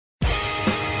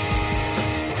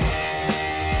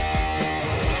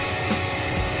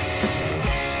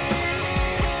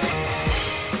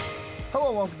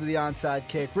to the Onside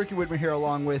Kick. Ricky Widmer here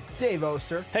along with Dave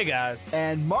Oster. Hey, guys.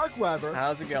 And Mark Weber.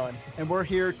 How's it going? And we're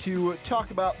here to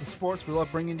talk about the sports we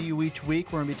love bringing to you each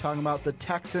week. We're going to be talking about the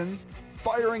Texans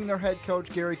firing their head coach,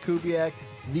 Gary Kubiak.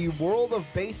 The world of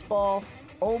baseball,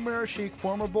 Omer Asik,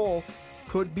 former Bull,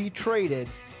 could be traded.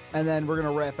 And then we're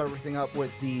going to wrap everything up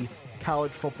with the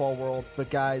college football world. But,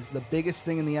 guys, the biggest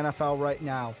thing in the NFL right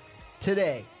now,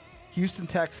 today, Houston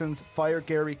Texans fire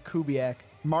Gary Kubiak.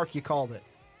 Mark, you called it.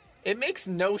 It makes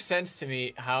no sense to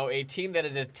me how a team that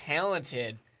is as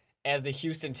talented as the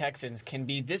Houston Texans can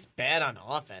be this bad on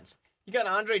offense. You got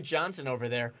Andre Johnson over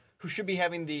there, who should be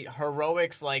having the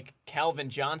heroics like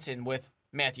Calvin Johnson with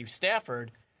Matthew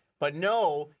Stafford, but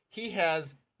no, he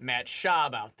has Matt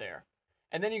Schaub out there.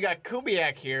 And then you got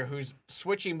Kubiak here, who's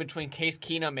switching between Case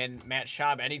Keenum and Matt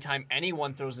Schaub anytime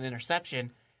anyone throws an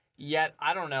interception. Yet,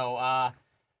 I don't know,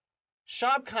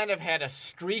 Schaub kind of had a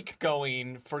streak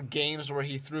going for games where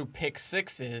he threw pick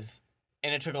sixes,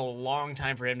 and it took a long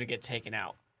time for him to get taken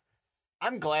out.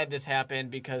 I'm glad this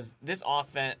happened because this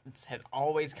offense has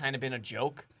always kind of been a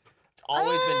joke. It's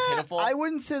always been pitiful. I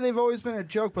wouldn't say they've always been a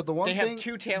joke, but they have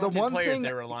two talented players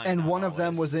they're relying on. And one always. of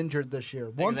them was injured this year.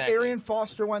 Once Arian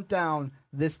Foster went down,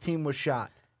 this team was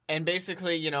shot. And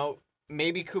basically,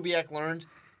 maybe Kubiak learned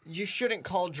you shouldn't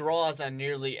call draws on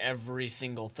nearly every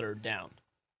single third down.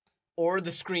 Or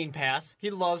the screen pass. He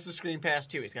loves the screen pass,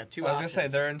 too. He's got two options. I was going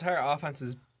to say, their entire offense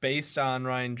is based on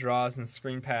running draws and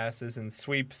screen passes and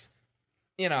sweeps.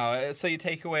 So you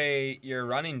take away your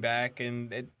running back,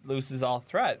 and it loses all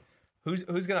threat. Who's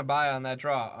going to buy on that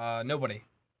draw? Nobody.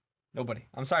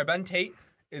 I'm sorry, Ben Tate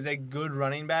is a good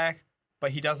running back,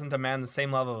 but he doesn't demand the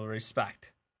same level of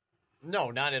respect.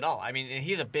 No, not at all. I mean,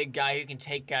 he's a big guy who can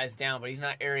take guys down, but he's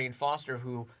not Arian Foster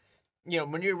who,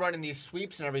 when you're running these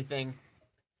sweeps and everything,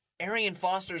 Arian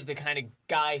Foster is the kind of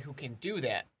guy who can do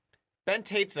that. Ben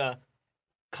Tate's a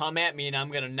come at me and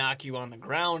I'm going to knock you on the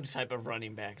ground type of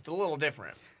running back. It's a little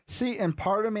different. See, and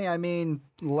part of me,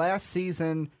 last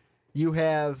season you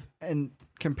have, and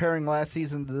comparing last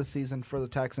season to this season for the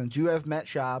Texans, you have Matt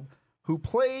Schaub, who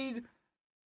played,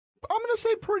 I'm going to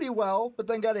say pretty well, but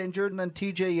then got injured, and then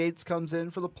TJ Yates comes in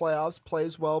for the playoffs,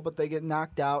 plays well, but they get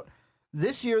knocked out.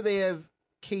 This year they have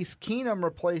Case Keenum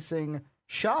replacing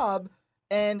Schaub,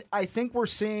 and I think we're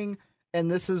seeing,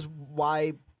 and this is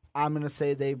why I'm going to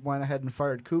say they went ahead and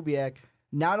fired Kubiak,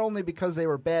 not only because they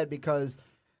were bad, because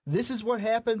this is what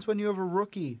happens when you have a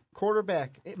rookie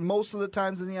quarterback most of the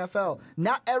times in the NFL.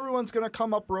 Not everyone's going to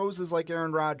come up roses like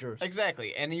Aaron Rodgers.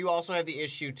 Exactly, and you also have the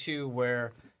issue, too,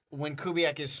 where when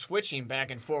Kubiak is switching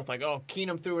back and forth, like, oh,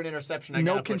 Keenum threw an interception, I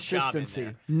got to put Schaub in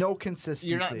there. No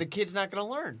consistency. The kid's not going to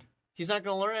learn. He's not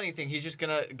going to learn anything. He's just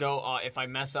going to go, if I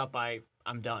mess up,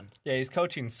 I'm done. Yeah, he's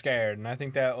coaching scared, and I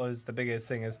think that was the biggest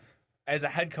thing is, as a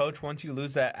head coach, once you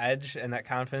lose that edge and that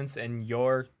confidence in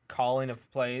your calling of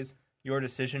plays, your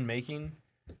decision-making,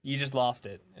 you just lost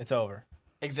it. It's over.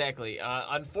 Exactly.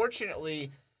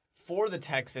 Unfortunately, for the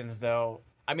Texans, though,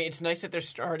 it's nice that they're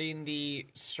starting the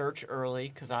search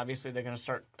early because obviously they're going to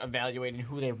start evaluating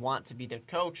who they want to be their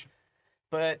coach.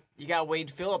 But you got Wade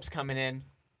Phillips coming in.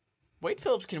 Wade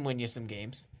Phillips can win you some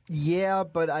games. Yeah,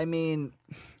 but I don't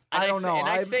know. And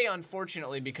I say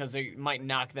unfortunately because they might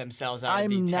knock themselves out of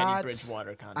the Teddy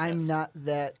Bridgewater contest. I'm not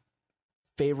that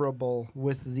favorable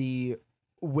with the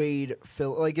Wade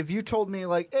Phillips. Like, if you told me,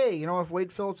 like, hey, if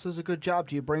Wade Phillips does a good job,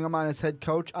 do you bring him on as head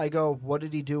coach? I go, what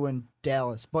did he do in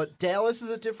Dallas? But Dallas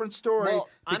is a different story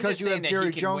because you have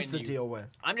Jerry Jones to deal with.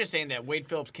 I'm just saying that Wade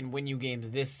Phillips can win you games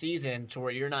this season to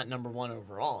where you're not number one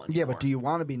overall anymore. Yeah, but do you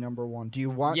want to be number one? Do you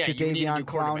want Jadeveon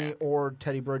Clowney or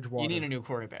Teddy Bridgewater? You need a new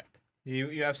quarterback.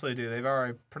 You absolutely do. They've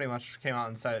already pretty much came out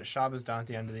and said it. Schaub is done at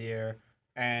the end of the year,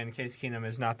 and Case Keenum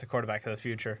is not the quarterback of the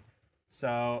future.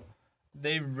 So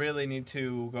they really need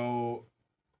to go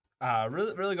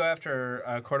really go after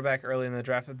a quarterback early in the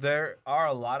draft. There are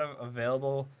a lot of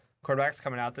available quarterbacks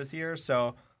coming out this year,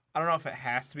 so I don't know if it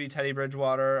has to be Teddy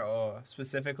Bridgewater or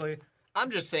specifically. I'm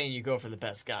just saying you go for the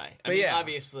best guy.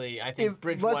 Obviously, I think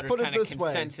Bridgewater's kind of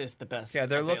consensus the best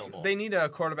available. They need a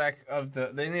quarterback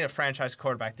they need a franchise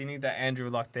quarterback. They need that Andrew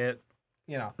Luck.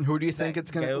 Who do you think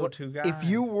it's going to? If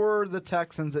you were the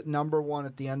Texans at number one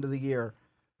at the end of the year,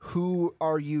 who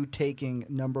are you taking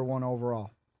number one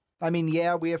overall?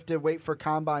 We have to wait for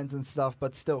combines and stuff,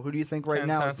 but still, who do you think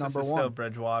now is number one? Still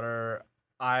Bridgewater.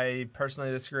 I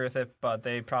personally disagree with it, but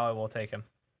they probably will take him.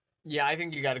 Yeah, I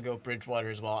think you got to go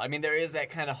Bridgewater as well. There is that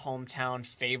kind of hometown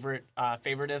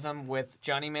favoritism with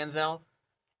Johnny Manziel,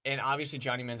 and obviously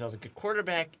Johnny Manziel's a good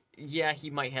quarterback. Yeah,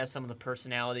 he might have some of the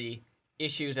personality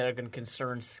issues that are going to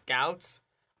concern scouts.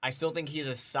 I still think he's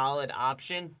a solid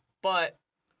option, but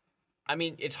I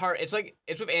mean, it's hard. It's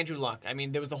with Andrew Luck. I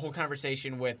mean, there was the whole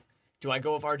conversation with, do I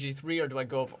go with RG3 or do I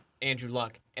go with Andrew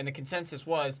Luck? And the consensus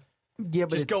was, but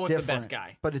just go with different. the best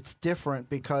guy. But it's different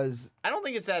because I don't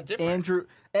think it's that different. Andrew,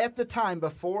 at the time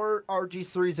before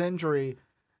RG3's injury,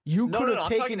 you could have I'm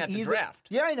taken talking at the either. draft.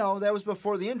 Yeah, I know that was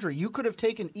before the injury. You could have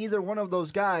taken either one of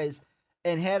those guys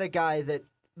and had a guy that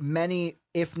many,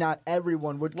 if not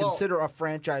everyone, would consider a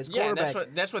franchise quarterback. Yeah,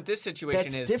 that's what this situation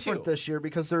is. That's different too. this year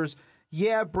because there's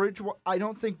Bridgewater. I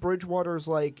don't think Bridgewater's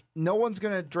like, no one's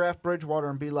gonna draft Bridgewater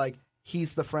and be like,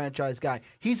 he's the franchise guy.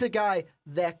 He's a guy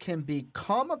that can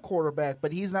become a quarterback,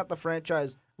 but he's not the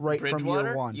franchise from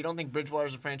year one. You don't think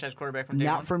Bridgewater's a franchise quarterback from day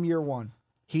Not one? from year one.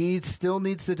 He still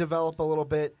needs to develop a little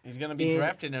bit. He's going to be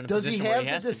drafted in a position where he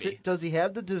has to be. Does he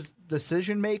have the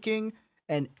decision making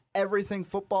and everything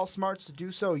football smarts to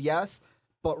do so? Yes.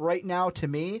 But right now, to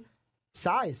me,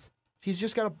 size. He's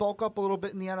just got to bulk up a little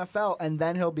bit in the NFL, and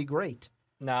then he'll be great.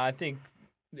 No, I think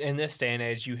in this day and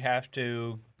age, you have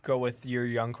to go with your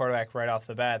young quarterback right off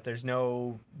the bat. There's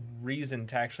no reason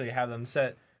to actually have them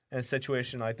sit in a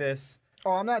situation like this.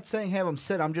 Oh, I'm not saying have him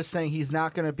sit. I'm just saying he's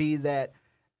not going to be that.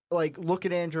 Like, look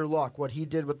at Andrew Luck, what he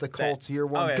did with the Colts year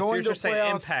one. Oh, yeah, Going so you're to saying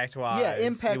playoffs, impact-wise. Yeah,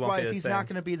 impact-wise, he's not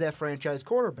going to be that franchise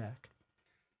quarterback.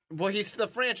 Well, he's the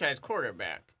franchise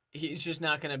quarterback. He's just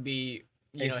not going to be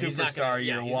a superstar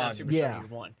year one. Year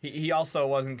one. He also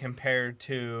wasn't compared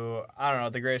to, I don't know,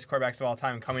 the greatest quarterbacks of all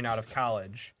time coming out of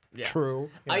college. Yeah. True.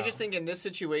 I just think in this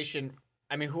situation,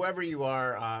 I mean, whoever you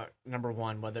are, number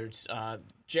one, whether it's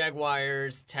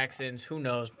Jaguars, Texans, who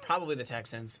knows, probably the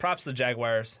Texans. Props to the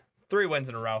Jaguars. 3 wins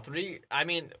in a row. I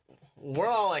mean, we're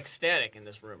all ecstatic in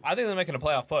this room. I think they're making a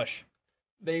playoff push.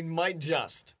 They might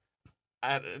just.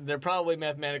 They're probably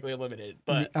mathematically eliminated,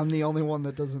 but I'm the only one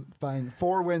that doesn't find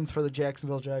 4 wins for the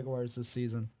Jacksonville Jaguars this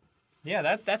season.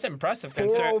 Yeah, that's impressive.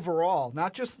 4 overall,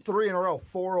 not just 3 in a row.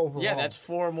 4 overall. Yeah, that's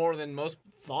 4 more than most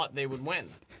thought they would win.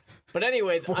 But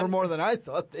anyways, 4 more than I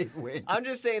thought they'd win. I'm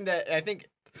just saying that I think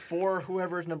for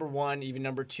whoever's number 1, even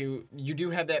number 2, you do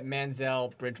have that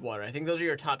Manziel, Bridgewater. I think those are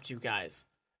your top 2 guys.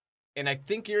 And I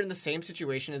think you're in the same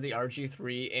situation as the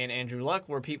RG3 and Andrew Luck,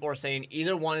 where people are saying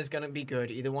either one is going to be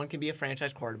good, either one can be a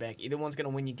franchise quarterback, either one's going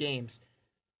to win you games.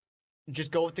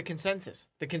 Just go with the consensus.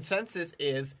 The consensus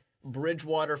is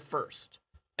Bridgewater first.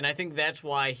 And I think that's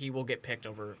why he will get picked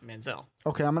over Manziel.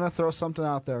 Okay, I'm going to throw something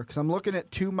out there because I'm looking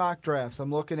at 2 mock drafts. I'm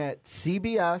looking at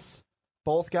CBS.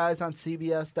 Both guys on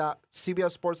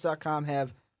CBSSports.com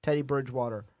have Teddy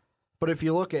Bridgewater. But if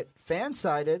you look at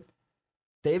Fansided,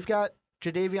 they've got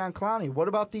Jadeveon Clowney. What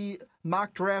about the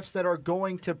mock drafts that are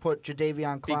going to put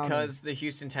Jadeveon Clowney? Because the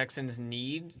Houston Texans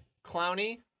need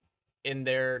Clowney in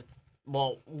their...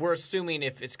 Well, we're assuming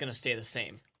if it's going to stay the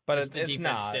same. But it's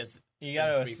not. You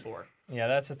got to... Yeah,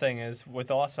 that's the thing is, with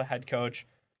the loss of a head coach,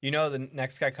 you know the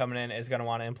next guy coming in is going to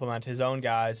want to implement his own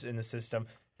guys in the system.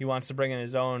 He wants to bring in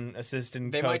his own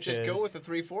assistant coaches. They might just go with the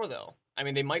 3-4, though. I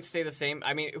mean, they might stay the same.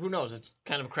 I mean, who knows? It's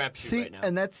kind of a crapshoot right now.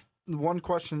 And that's one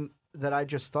question that I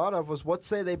just thought of was, let's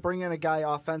say they bring in a guy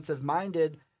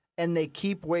offensive-minded and they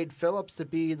keep Wade Phillips to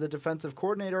be the defensive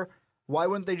coordinator. Why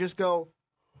wouldn't they just go,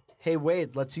 hey,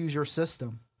 Wade, let's use your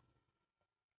system?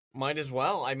 Might as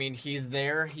well. I mean, he's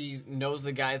there. He knows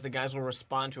the guys. The guys will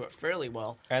respond to it fairly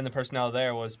well. And the personnel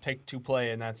there was picked to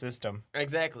play in that system.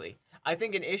 Exactly. I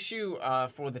think an issue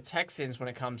for the Texans when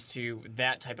it comes to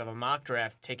that type of a mock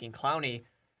draft, taking Clowney,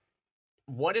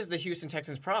 what is the Houston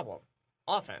Texans' problem?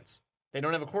 Offense. They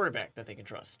don't have a quarterback that they can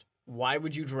trust. Why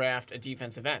would you draft a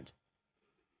defensive end?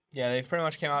 Yeah, they've pretty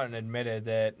much came out and admitted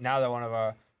that now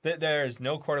that there is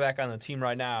no quarterback on the team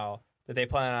right now that they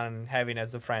plan on having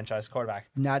as the franchise quarterback.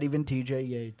 Not even TJ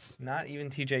Yates. Not even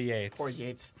TJ Yates. Poor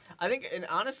Yates. I think, and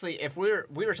honestly, if we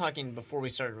were talking before we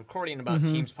started recording about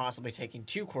teams possibly taking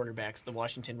 2 quarterbacks, the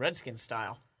Washington Redskins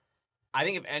style. I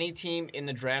think if any team in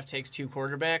the draft takes 2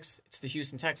 quarterbacks, it's the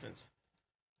Houston Texans.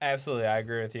 Absolutely, I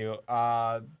agree with you.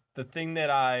 The thing that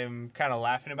I'm kind of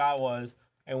laughing about was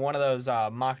in one of those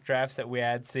mock drafts that we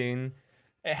had seen,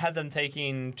 it had them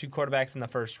taking 2 quarterbacks in the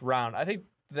first round. I think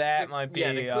that might be...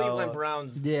 Yeah, the Cleveland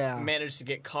Browns managed to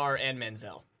get Carr and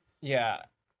Manziel. Yeah.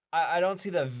 I don't see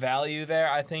the value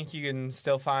there. I think you can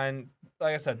still find...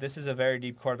 Like I said, this is a very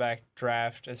deep quarterback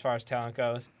draft as far as talent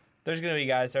goes. There's going to be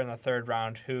guys there in the 3rd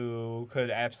round who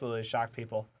could absolutely shock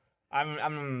people.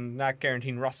 I'm not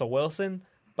guaranteeing Russell Wilson,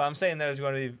 but I'm saying there's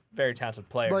going to be very talented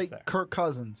players like there. Kirk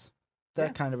Cousins,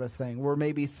 that kind of a thing, where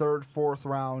maybe 3rd, 4th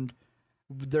round,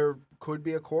 there could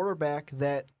be a quarterback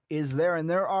that is there. And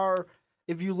there are...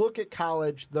 If you look at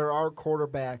college, there are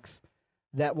quarterbacks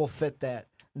that will fit that.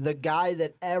 The guy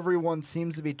that everyone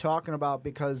seems to be talking about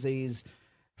because he's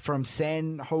from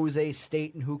San Jose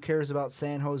State, and who cares about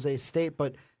San Jose State?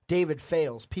 But David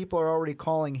Fales. People are already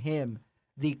calling him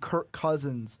the Kirk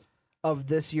Cousins of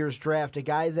this year's draft. A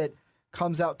guy that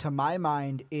comes out to my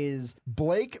mind is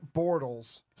Blake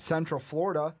Bortles, Central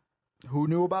Florida. Who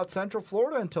knew about Central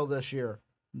Florida until this year?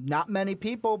 Not many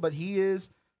people, but he is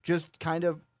just kind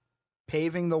of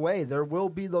paving the way. There will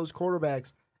be those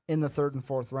quarterbacks in the 3rd and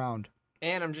 4th round.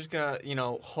 And I'm just going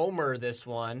to, homer this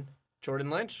one. Jordan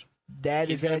Lynch.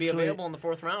 He's going to be available in the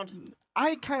 4th round.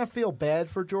 I kind of feel bad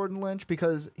for Jordan Lynch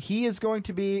because he is going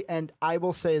to be, and I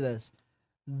will say this,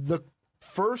 the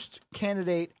first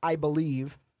candidate, I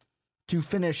believe, to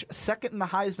finish second in the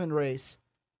Heisman race,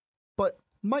 but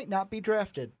might not be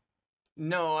drafted.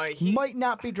 No, he might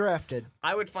not be drafted.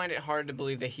 I would find it hard to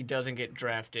believe that he doesn't get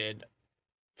drafted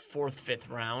 4th, 5th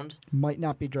round. Might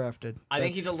not be drafted. I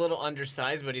think he's a little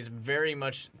undersized, but he's very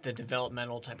much the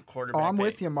developmental type of quarterback. Oh, I'm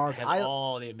with you, Mark. Has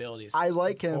all the abilities. I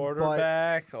like him.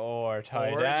 Quarterback or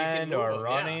tight end or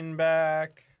running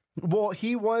back. Well,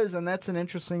 he was, and that's an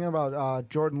interesting thing about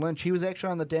Jordan Lynch. He was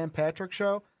actually on the Dan Patrick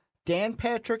show. Dan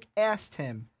Patrick asked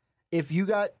him, if you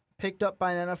got picked up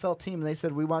by an NFL team and they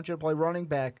said, we want you to play running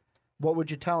back, what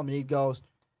would you tell him? And he goes,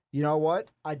 you know what?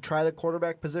 I'd try the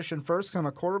quarterback position first because I'm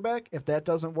a quarterback. If that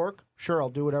doesn't work, sure, I'll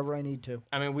do whatever I need to.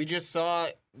 I mean, we just saw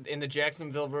in the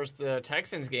Jacksonville versus the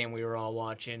Texans game we were all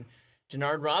watching,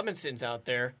 Denard Robinson's out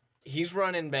there. He's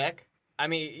running back. I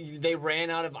mean, they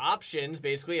ran out of options.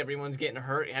 Basically, everyone's getting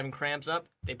hurt, having cramps up.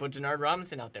 They put Denard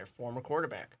Robinson out there, former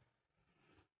quarterback.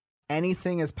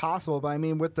 Anything is possible, but I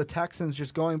mean, with the Texans,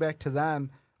 just going back to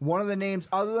them, one of the names,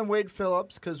 other than Wade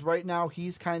Phillips, because right now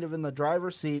he's kind of in the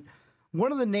driver's seat,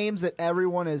 one of the names that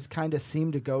everyone has kind of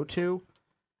seemed to go to,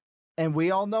 and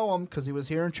we all know him because he was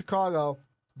here in Chicago,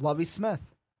 Lovie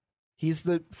Smith. He's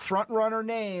the front-runner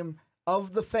name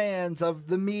of the fans, of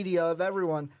the media, of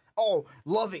everyone. Oh,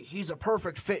 Lovie, he's a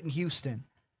perfect fit in Houston.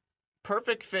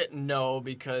 Perfect fit, no,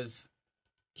 because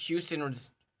Houston was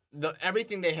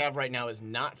everything they have right now is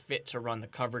not fit to run the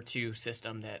cover 2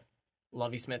 system that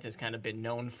Lovie Smith has kind of been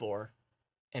known for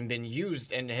and been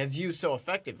used and has used so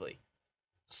effectively.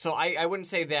 So I wouldn't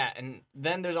say that. And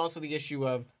then there's also the issue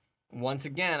of, once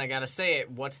again, I got to say it,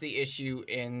 what's the issue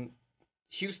in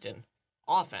Houston?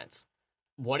 Offense.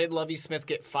 What did Lovie Smith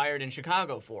get fired in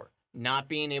Chicago for? Not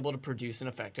being able to produce an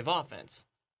effective offense.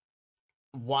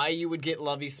 Why you would get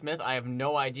Lovie Smith, I have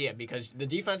no idea, because the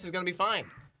defense is going to be fine.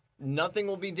 Nothing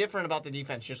will be different about the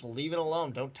defense. Just leave it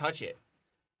alone. Don't touch it.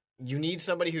 You need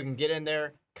somebody who can get in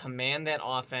there, command that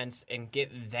offense, and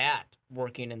get that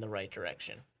working in the right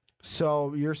direction.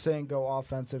 So you're saying go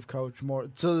offensive coach more.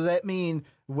 So does that mean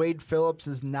Wade Phillips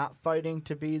is not fighting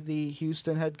to be the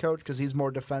Houston head coach because he's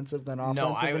more defensive than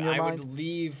offensive in your mind? I would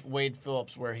leave Wade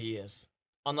Phillips where he is.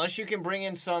 Unless you can bring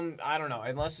in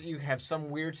unless you have some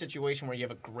weird situation where you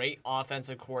have a great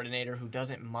offensive coordinator who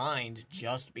doesn't mind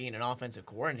just being an offensive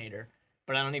coordinator.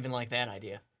 But I don't even like that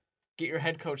idea. Get your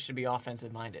head coach to be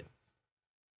offensive minded.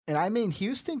 And I mean,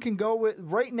 Houston can go with,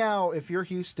 right now, if you're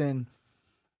Houston,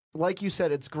 like you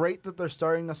said, it's great that they're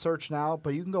starting the search now,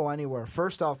 but you can go anywhere.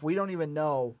 First off, we don't even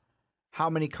know how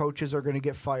many coaches are going to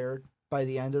get fired by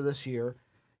the end of this year.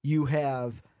 You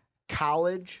have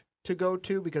college to go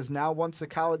to, because now once the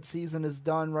college season is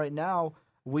done right now,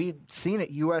 we've seen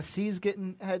it. USC's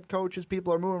getting head coaches.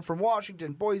 People are moving from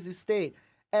Washington, Boise State,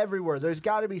 everywhere. There's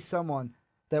got to be someone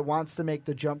that wants to make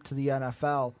the jump to the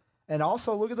NFL. And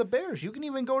also, look at the Bears. You can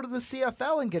even go to the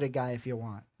CFL and get a guy if you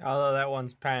want. Although that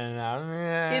one's panning out.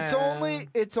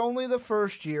 It's only the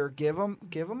first year. Give them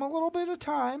a little bit of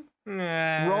time.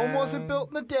 Rome wasn't built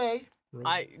in a day.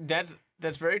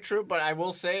 That's very true, but I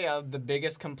will say the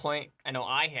biggest complaint I know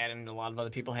I had, and a lot of other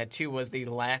people had too, was the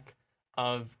lack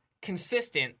of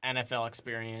consistent NFL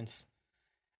experience.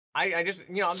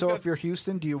 If you're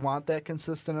Houston, do you want that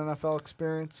consistent NFL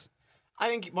experience? I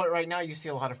think, but right now you see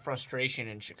a lot of frustration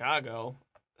in Chicago,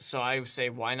 so I would say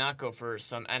why not go for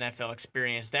some NFL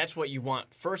experience? That's what you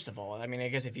want first of all. I mean, I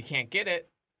guess if you can't get it,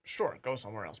 sure, go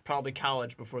somewhere else. Probably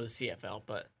college before the CFL,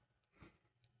 but...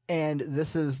 And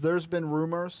there's been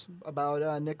rumors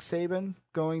about Nick Saban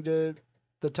going to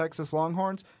the Texas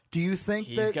Longhorns. Do you think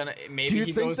he goes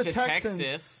to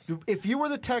Texas? If you were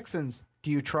the Texans, do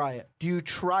you try it? Do you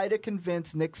try to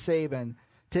convince Nick Saban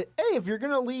to, hey, if you're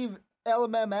going to leave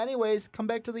Alabama anyways, come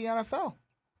back to the NFL?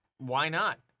 Why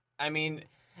not? I mean,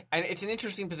 and it's an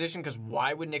interesting position because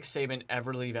why would Nick Saban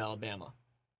ever leave Alabama?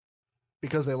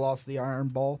 Because they lost the Iron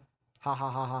Bowl. Ha ha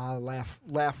ha ha!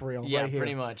 Laugh reel. Yeah, right here.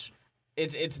 Pretty much.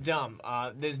 It's dumb.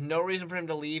 There's no reason for him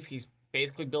to leave. He's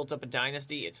basically built up a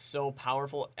dynasty. It's so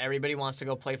powerful. Everybody wants to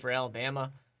go play for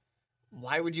Alabama.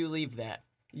 Why would you leave that?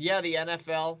 Yeah, the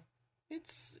NFL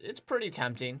It's pretty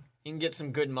tempting. You can get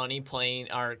some good money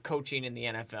playing or coaching in the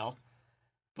NFL.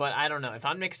 But I don't know. If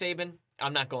I'm Nick Saban,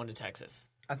 I'm not going to Texas.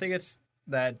 I think it's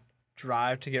that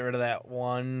drive to get rid of that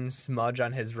one smudge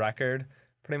on his record.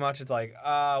 Pretty much it's like,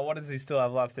 what does he still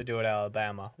have left to do at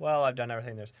Alabama? Well, I've done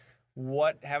everything there's.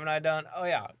 What haven't I done? Oh,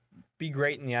 yeah, be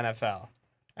great in the NFL.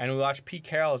 And we watched Pete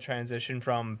Carroll transition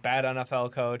from bad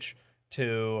NFL coach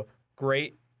to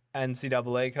great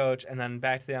NCAA coach and then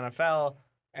back to the NFL,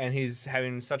 and he's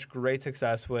having such great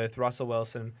success with Russell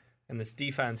Wilson and this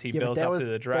defense he built up through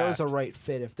the draft. That was a right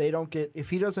fit. If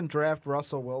he doesn't draft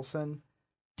Russell Wilson,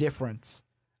 difference.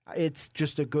 It's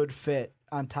just a good fit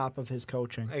on top of his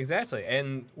coaching. Exactly.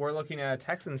 And we're looking at a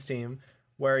Texans team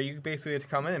where you basically get to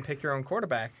come in and pick your own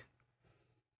quarterback.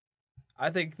 I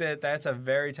think that's a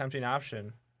very tempting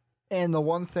option. And the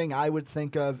one thing I would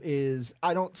think of is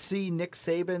I don't see Nick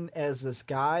Saban as this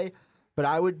guy, but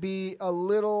I would be a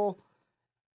little,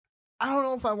 I don't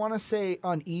know if I want to say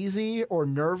uneasy or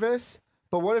nervous,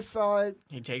 but what if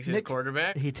he takes his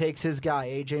quarterback? He takes his guy,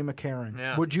 A.J. McCarron.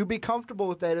 Yeah. Would you be comfortable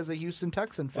with that as a Houston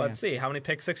Texan fan? Well, let's see. How many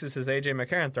pick sixes has A.J.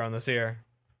 McCarron thrown this year?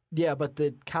 Yeah, but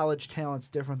the college talent's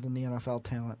different than the NFL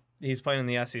talent. He's playing in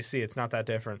the SEC. It's not that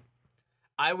different.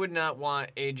 I would not want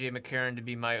A.J. McCarron to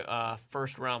be my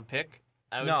first-round pick.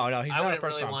 He's not a first-round pick. I wouldn't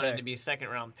really want him to be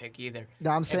second-round pick either. No,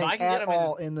 I'm saying at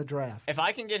all in the draft. If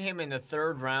I can get him in the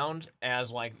third round as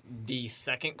like the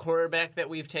second quarterback that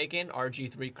we've taken,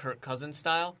 RG3 Kirk Cousins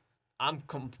style, I'm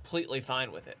completely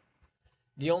fine with it.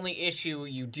 The only issue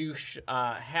you do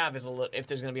have is if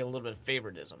there's going to be a little bit of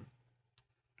favoritism.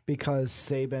 Because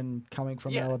Saban, coming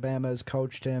from Alabama, has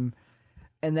coached him.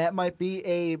 And that might be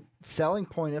a selling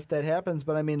point if that happens.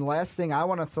 But, I mean, last thing I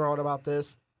want to throw out about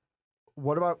this,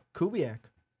 what about Kubiak?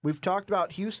 We've talked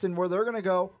about Houston, where they're going to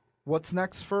go. What's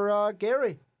next for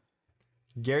Gary?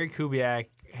 Gary Kubiak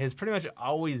has pretty much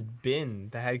always been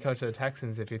the head coach of the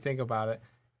Texans, if you think about it.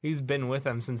 He's been with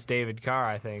them since David Carr,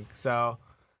 I think. So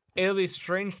it'll be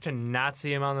strange to not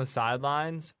see him on the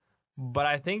sidelines. But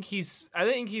I think he's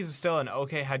still an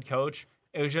okay head coach.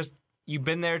 It was just you've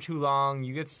been there too long,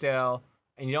 you get stale,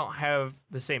 and you don't have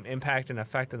the same impact and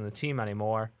effect on the team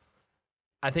anymore.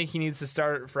 I think he needs to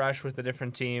start fresh with a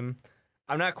different team.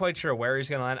 I'm not quite sure where he's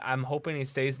going to land. I'm hoping he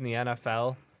stays in the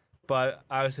NFL, but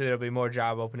obviously there'll be more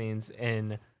job openings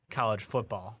in college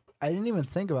football. I didn't even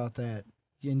think about that,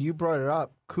 and you brought it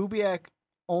up. Kubiak,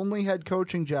 only head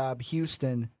coaching job,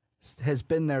 Houston, has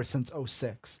been there since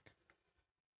 2006.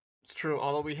 It's true,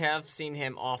 although we have seen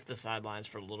him off the sidelines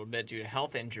for a little bit due to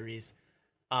health injuries.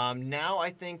 Now I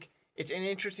think it's an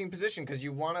interesting position because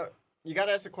you got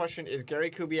to ask the question, is Gary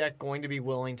Kubiak going to be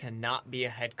willing to not be a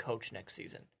head coach next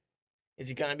season? Is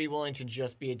he going to be willing to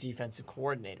just be a defensive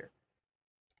coordinator?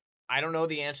 I don't know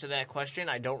the answer to that question.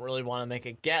 I don't really want to make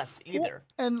a guess either.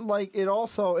 Well, and it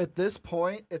also, at this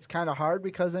point, it's kind of hard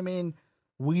because, I mean,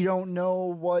 we don't know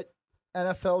what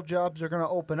NFL jobs are going to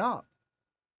open up.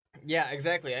 Yeah,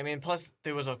 exactly. I mean, plus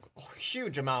there was a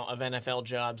huge amount of NFL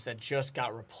jobs that just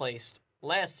got replaced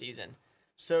last season.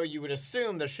 So you would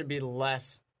assume there should be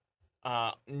less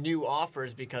new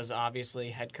offers because obviously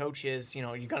head coaches,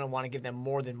 you're going to want to give them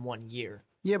more than 1 year.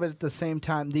 Yeah, but at the same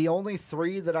time, the only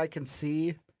three that I can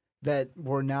see that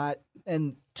were not,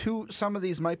 and some of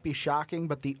these might be shocking,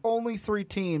 but the only three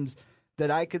teams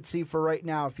that I could see for right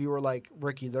now, if you were like,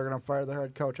 Ricky, they're going to fire their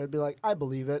head coach, I'd be like, I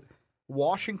believe it.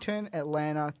 Washington,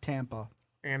 Atlanta, Tampa.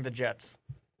 And the Jets.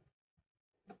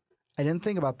 I didn't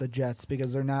think about the Jets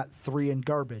because they're not 3 and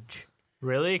garbage.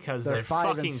 Really? Because they're 5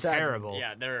 and fucking 7. terrible.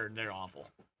 Yeah, they're awful.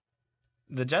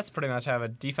 The Jets pretty much have a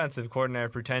defensive coordinator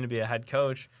pretend to be a head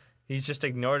coach. He's just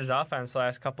ignored his offense the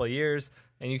last couple of years,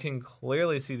 and you can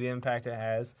clearly see the impact it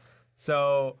has.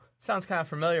 So it sounds kind of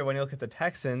familiar when you look at the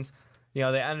Texans. They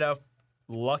ended up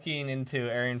lucking into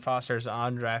Arian Foster's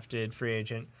undrafted free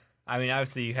agent. I mean,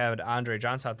 obviously you have Andre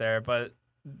Johnson out there, but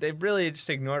they really just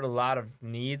ignored a lot of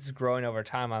needs growing over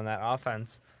time on that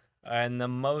offense. And the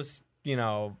most,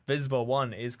 visible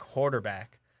one is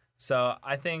quarterback. So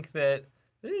I think that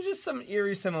there's just some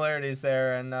eerie similarities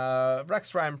there, and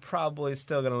Rex Ryan probably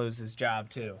still going to lose his job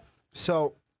too.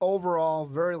 So overall,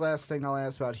 very last thing I'll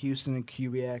ask about Houston and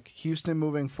Kubiak. Houston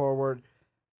moving forward,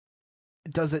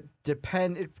 does it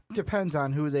depend? It depends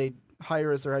on who they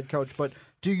hire as their head coach, but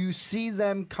do you see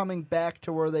them coming back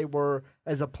to where they were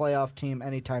as a playoff team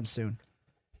anytime soon?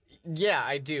 Yeah,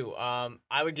 I do.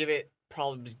 I would give it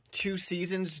probably 2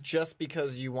 seasons just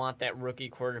because you want that rookie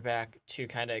quarterback to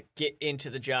kind of get into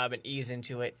the job and ease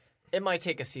into it. It might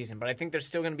take a season, but I think they're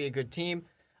still going to be a good team.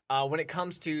 When it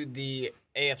comes to the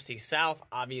AFC South,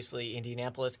 obviously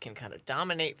Indianapolis can kind of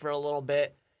dominate for a little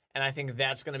bit, And I think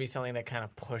that's going to be something that kind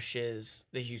of pushes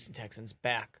the Houston Texans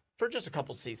back for just a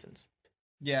couple seasons.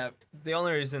 Yeah, the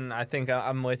only reason I think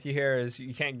I'm with you here is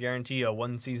you can't guarantee a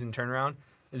one-season turnaround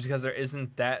is because there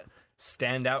isn't that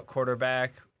standout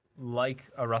quarterback like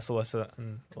a Russell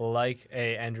Wilson, like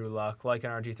a Andrew Luck, like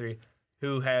an RG3,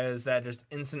 who has that just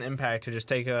instant impact to just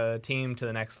take a team to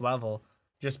the next level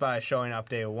just by showing up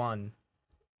day one.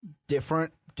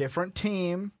 Different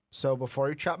team. So before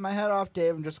you chop my head off,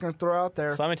 Dave, I'm just going to throw out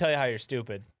there. So let me tell you how you're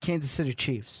stupid. Kansas City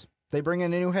Chiefs. They bring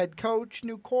in a new head coach,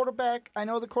 new quarterback. I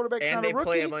know the quarterback's And not they a rookie.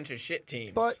 play a bunch of shit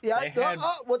teams. But,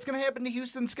 what's going to happen to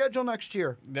Houston's schedule next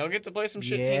year? They'll get to play some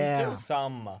shit Yeah. teams, too.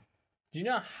 Do you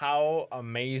know how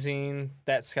amazing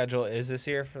that schedule is this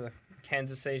year for the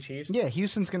Kansas City Chiefs? Yeah,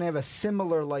 Houston's going to have a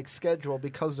similar, schedule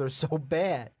because they're so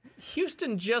bad.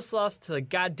 Houston just lost to the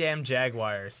goddamn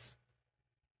Jaguars.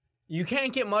 You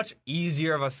can't get much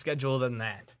easier of a schedule than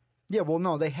that. Yeah, well,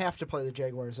 no, they have to play the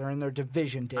Jaguars. They're in their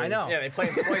division, Dave. I know. Yeah, they played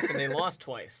them twice and they lost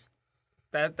twice.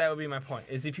 That would be my point.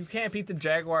 Is if you can't beat the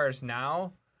Jaguars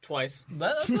now, Twice.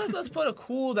 let's put a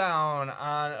cool down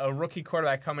on a rookie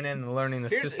quarterback coming in and learning the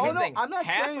system. Oh, no, I'm not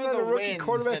Half saying of that the a rookie wins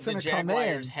quarterback's that gonna the come in.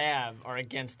 Jaguars have are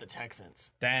against the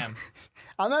Texans. Damn.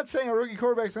 I'm not saying a rookie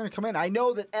quarterback's going to come in. I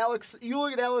know that you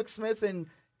look at Alex Smith in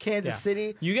Kansas Yeah.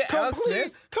 City. You get Alex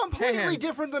Smith? Completely Hang on.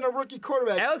 different than a rookie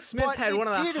quarterback. Alex Smith but had it one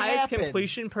of the did highest happen.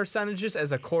 completion percentages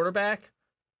as a quarterback.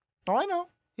 Oh, I know.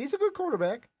 He's a good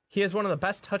quarterback. He has one of the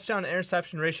best touchdown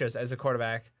interception ratios as a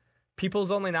quarterback.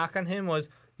 People's only knock on him was,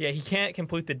 he can't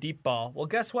complete the deep ball. Well,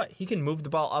 guess what? He can move the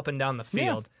ball up and down the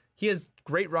field. He has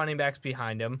great running backs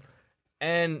behind him,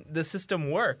 and the system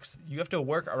works. You have to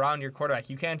work around your quarterback.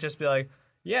 You can't just be like,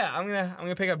 I'm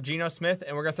gonna pick up Geno Smith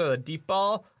and we're gonna throw the deep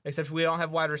ball. Except we don't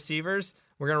have wide receivers.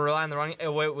 We're gonna rely on the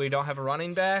running. Wait, we don't have a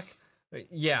running back.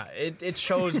 Yeah, it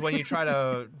shows when you try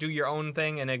to do your own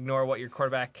thing and ignore what your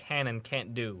quarterback can and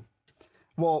can't do.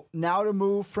 Well, now to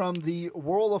move from the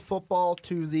world of football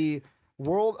to the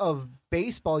world of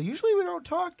baseball. Usually we don't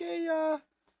talk a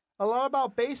lot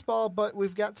about baseball, but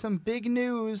we've got some big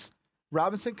news.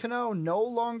 Robinson Cano, no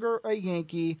longer a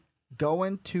Yankee,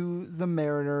 going to the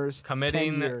Mariners. 10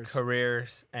 Committing years.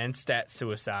 careers and stat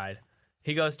suicide.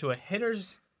 He goes to a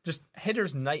hitter's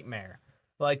nightmare.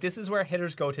 Like, this is where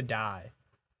hitters go to die.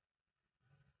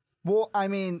 Well, I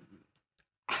mean,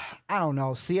 I don't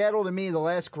know. Seattle, to me, the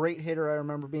last great hitter I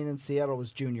remember being in Seattle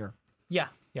was Junior. Yeah.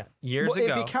 Years ago.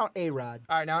 If you count A-Rod.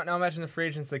 All right, now imagine the free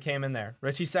agents that came in there.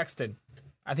 Richie Sexton.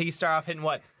 I think he started off hitting,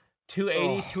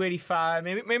 280, 285,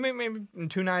 maybe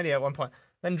 290 at one point.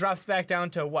 Then drops back down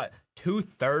to,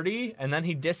 230? And then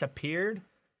he disappeared.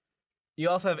 You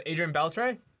also have Adrian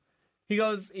Beltre. He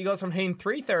goes from hitting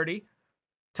 330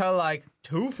 to,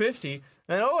 250.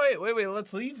 Then, wait,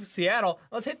 let's leave Seattle.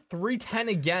 Let's hit 310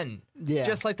 again. Yeah.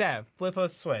 Just like that. Flip a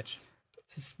switch.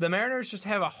 The Mariners just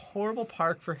have a horrible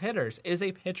park for hitters. It is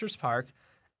a pitcher's park.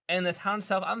 And the town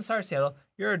itself, I'm sorry, Seattle,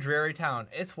 you're a dreary town.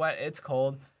 It's wet, it's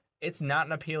cold. It's not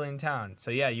an appealing town.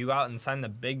 So, yeah, you go out and sign the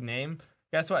big name.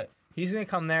 Guess what? He's going to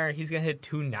come there. He's going to hit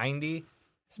 290.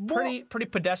 It's pretty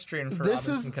pedestrian for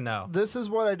Robinson Cano. This is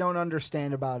what I don't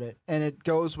understand about it. And it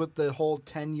goes with the whole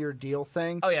 10-year deal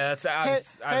thing. Oh, yeah, that's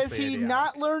obviously Has he idiotic.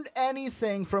 not learned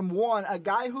anything from, one, a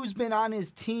guy who's been on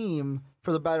his team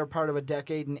for the better part of a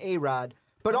decade in A-Rod,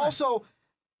 but also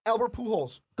Albert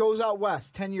Pujols goes out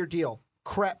west, 10-year deal.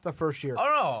 Crap the first year.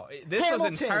 Oh, no. This was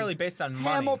entirely based on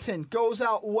money. Hamilton goes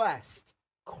out west.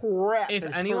 Crap. If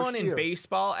his anyone first in year.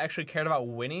 baseball actually cared about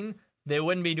winning, they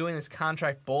wouldn't be doing this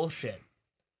contract bullshit.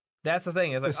 That's the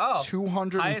thing. It's like, This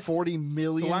 $240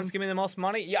 million. Who wants to give me the most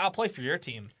money? Yeah, I'll play for your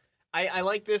team. I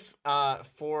like this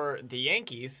for the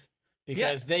Yankees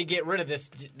because they get rid of this.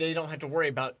 They don't have to worry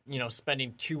about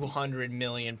spending $200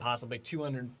 million, possibly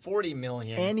 $240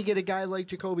 million. And you get a guy like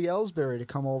Jacoby Ellsbury to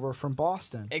come over from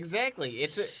Boston. Exactly.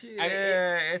 It's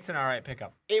an all right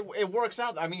pickup. it works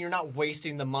out. I mean, you're not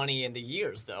wasting the money and the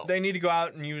years though. They need to go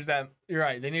out and use that. You're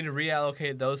right. They need to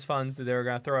reallocate those funds that they were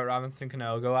going to throw at Robinson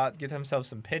Cano. Go out, get themselves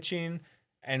some pitching,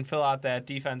 and fill out that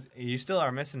defense. You still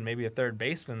are missing maybe a third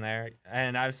baseman there,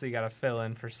 and obviously you got to fill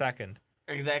in for second.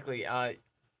 Exactly.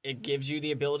 It gives you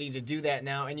the ability to do that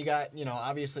now, and you got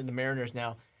obviously the Mariners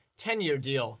now 10-year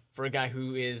deal for a guy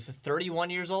who is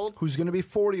 31 years old. Who's going to be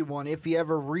 41 if he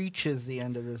ever reaches the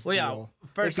end of this deal.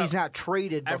 First if he's off, not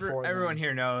traded before everyone then.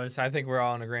 here knows, I think we're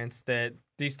all in agreement that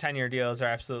these 10-year deals are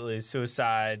absolutely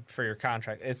suicide for your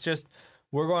contract. It's just,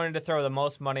 we're going to throw the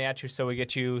most money at you so we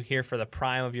get you here for the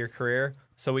prime of your career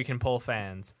so we can pull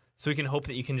fans. So we can hope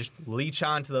that you can just leech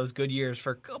on to those good years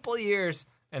for a couple of years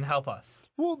and help us.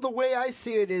 Well, the way I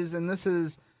see it is, and this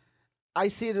is, I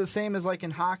see it the same as like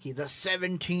in hockey, the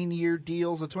 17-year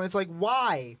deals, the 20. It's like,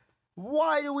 why?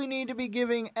 Why do we need to be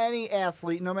giving any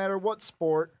athlete, no matter what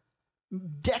sport,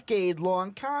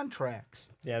 decade-long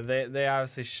contracts? Yeah, they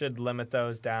obviously should limit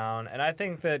those down. And I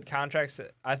think that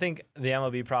I think the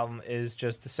MLB problem is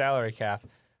just the salary cap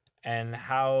and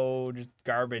how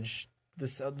garbage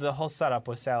the whole setup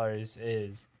with salaries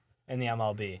is in the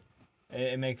MLB.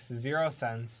 It makes zero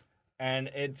sense, and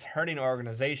it's hurting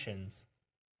organizations.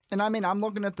 And I mean, I'm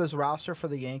looking at this roster for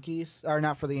the Yankees, or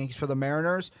not for the Yankees, for the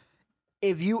Mariners.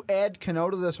 If you add Cano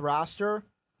to this roster,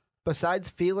 besides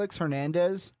Felix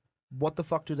Hernandez, what the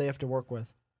fuck do they have to work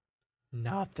with?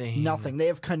 Nothing. Nothing. They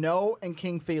have Cano and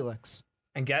King Felix.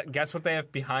 And guess what they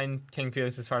have behind King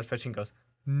Felix as far as pitching goes?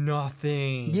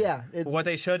 Nothing. Yeah. What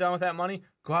they should have done with that money,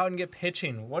 go out and get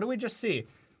pitching. What do we just see?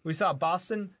 We saw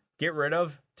Boston get rid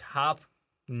of top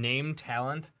name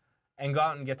talent and go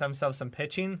out and get themselves some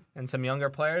pitching and some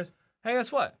younger players. Hey,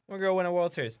 guess what? We're going to win a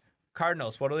World Series.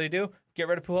 Cardinals, what do? Get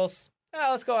rid of Pujols.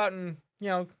 Let's go out and,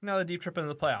 another deep trip into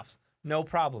the playoffs. No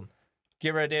problem.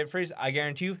 Get rid of David Freese. I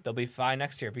guarantee you they'll be fine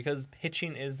next year because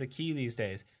pitching is the key these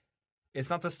days.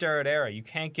 It's not the steroid era. You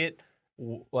can't get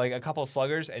like a couple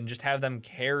sluggers and just have them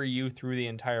carry you through the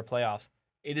entire playoffs.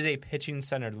 It is a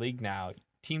pitching-centered league now.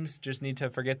 Teams just need to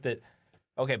forget that,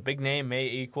 okay, big name may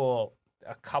equal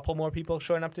a couple more people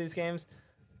showing up to these games,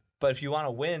 but if you want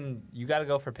to win, you got to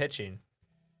go for pitching.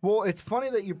 Well, it's funny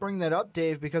that you bring that up,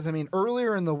 Dave, because, I mean,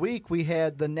 earlier in the week we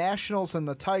had the Nationals and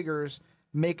the Tigers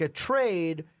make a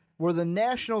trade where the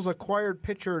Nationals acquired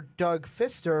pitcher Doug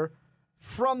Fister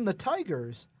from the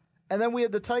Tigers. And then we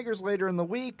had the Tigers later in the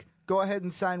week go ahead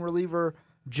and sign reliever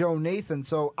Joe Nathan.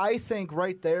 So I think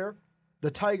right there,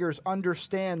 the Tigers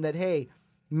understand that, hey,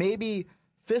 maybe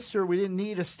Fister, we didn't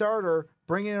need a starter,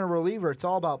 bring in a reliever. It's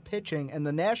all about pitching. And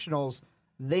the Nationals,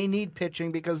 they need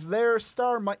pitching because their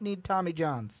star might need Tommy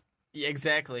Johns. Yeah,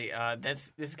 exactly.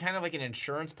 This is kind of like an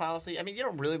insurance policy. I mean, you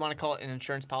don't really want to call it an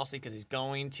insurance policy because he's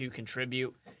going to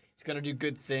contribute. He's going to do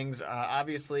good things.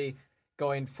 Obviously,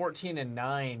 going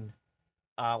 14-9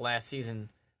 last season,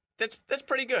 that's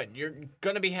pretty good. You're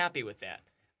going to be happy with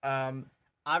that.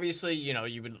 Obviously,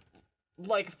 you would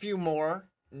like a few more.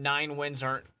 9 wins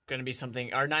aren't going to be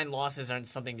something, or 9 losses aren't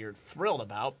something you're thrilled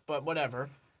about, but whatever.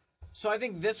 So I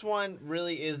think this one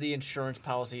really is the insurance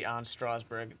policy on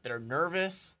Strasburg. They're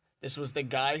nervous. This was the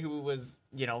guy who was,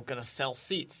 going to sell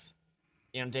seats.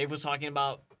 Dave was talking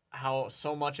about how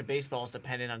so much of baseball is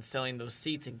dependent on selling those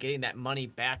seats and getting that money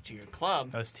back to your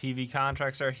club. Those TV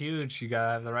contracts are huge. You got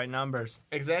to have the right numbers.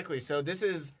 Exactly. So this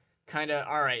is kind of,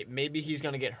 all right, maybe he's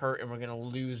going to get hurt and we're going to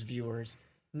lose viewers.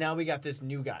 Now we got this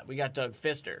new guy. We got Doug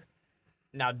Fister.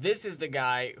 Now this is the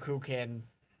guy who can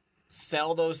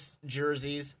sell those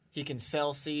jerseys, he can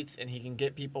sell seats, and he can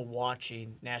get people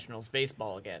watching Nationals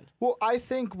baseball again. Well, I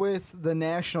think with the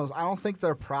Nationals, I don't think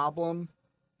their problem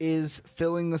is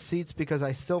filling the seats because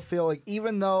I still feel like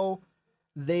even though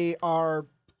they are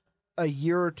a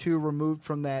year or two removed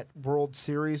from that World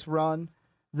Series run,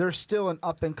 they're still an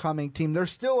up-and-coming team. They're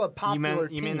still a popular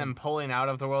team. You mean them pulling out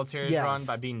of the World Series run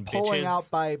by being bitches? Pulling out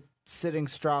by sitting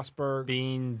Strasburg.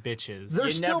 Being bitches. They're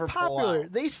still popular.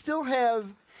 They still have,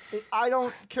 I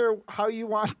don't care how you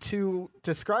want to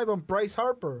describe him, Bryce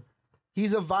Harper.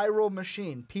 He's a viral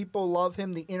machine. People love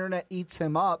him. The internet eats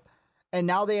him up. And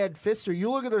now they had Fister.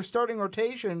 You look at their starting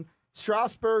rotation,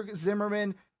 Strasburg,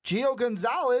 Zimmerman, Gio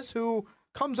Gonzalez, who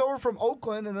comes over from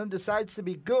Oakland and then decides to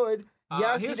be good.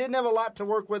 Yes, he didn't have a lot to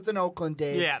work with in Oakland,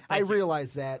 Dave. Yeah, I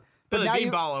realize that. Billy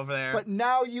Beanball over there. But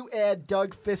now you add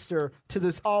Doug Fister to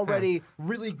this already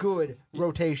really good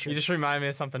rotation. You just reminded me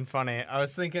of something funny. I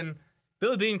was thinking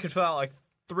Billy Bean could fill out like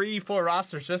 3-4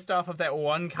 rosters just off of that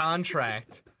one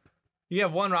contract. You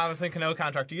have one Robinson Cano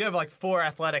contract. You have like 4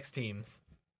 athletics teams.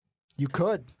 You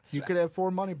could. You could have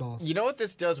 4 money balls. You know what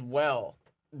this does well?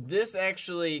 This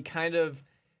actually kind of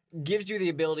gives you the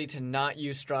ability to not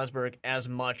use Strasburg as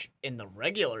much in the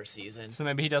regular season. So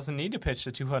maybe he doesn't need to pitch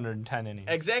to 210 innings.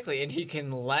 Exactly, and he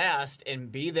can last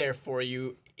and be there for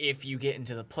you if you get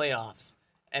into the playoffs.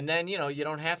 And then, you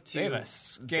don't have to. They have a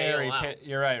scary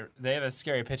you're right. They have a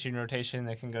scary pitching rotation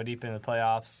that can go deep into the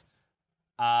playoffs.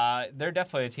 They're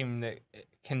definitely a team that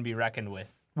can be reckoned with.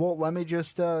 Well, let me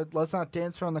just let's not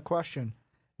dance around the question.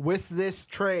 With this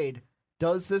trade,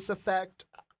 does this affect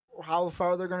how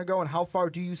far they're going to go, and how far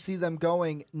do you see them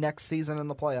going next season in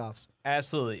the playoffs?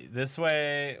 Absolutely. This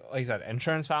way, like I said,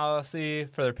 insurance policy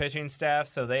for their pitching staff,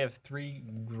 so they have 3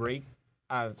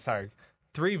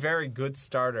 very good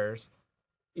starters,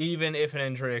 even if an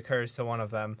injury occurs to one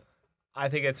of them. I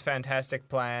think it's a fantastic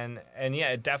plan, and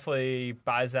yeah, it definitely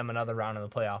buys them another round in the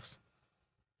playoffs.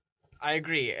 I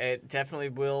agree. It definitely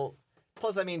will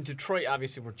Plus, I mean, Detroit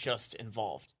obviously were just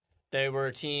involved. They were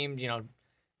a team,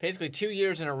 basically 2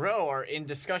 years in a row are in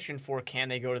discussion for can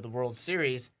they go to the World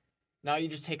Series. Now you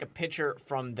just take a pitcher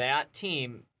from that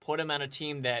team, put him on a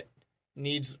team that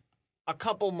needs a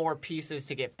couple more pieces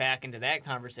to get back into that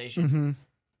conversation. Mm-hmm.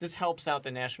 This helps out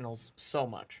the Nationals so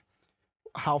much.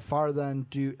 How far then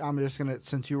I'm just going to,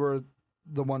 since you were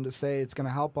the one to say it's going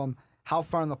to help them, how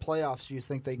far in the playoffs do you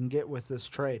think they can get with this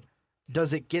trade?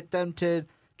 Does it get them to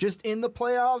just in the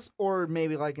playoffs or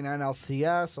maybe like an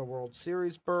NLCS, a World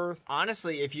Series berth?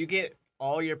 Honestly, if you get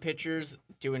all your pitchers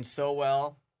doing so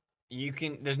well,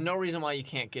 there's no reason why you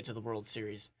can't get to the World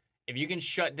Series. If you can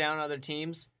shut down other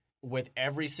teams with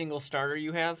every single starter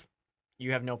you have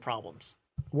no problems.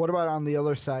 What about on the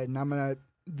other side? And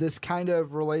this kind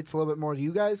of relates a little bit more to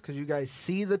you guys because you guys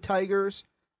see the Tigers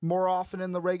more often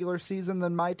in the regular season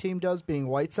than my team does, being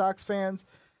White Sox fans.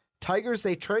 Tigers,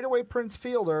 they trade away Prince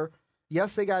Fielder.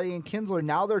 Yes, they got Ian Kinsler.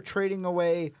 Now they're trading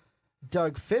away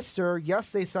Doug Fister. Yes,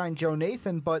 they signed Joe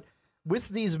Nathan, but with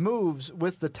these moves,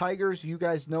 with the Tigers, you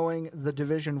guys knowing the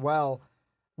division well,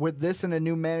 with this and a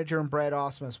new manager in Brad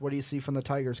Ausmus, what do you see from the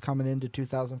Tigers coming into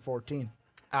 2014?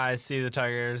 I see the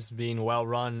Tigers being a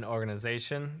well-run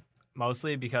organization,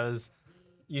 mostly because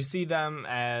you see them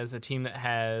as a team that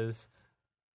has,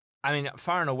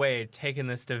 far and away taken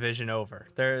this division over.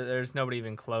 There's nobody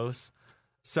even close.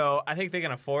 So I think they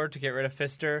can afford to get rid of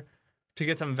Fister, to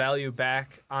get some value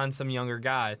back on some younger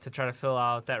guys, to try to fill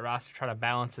out that roster, try to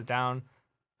balance it down.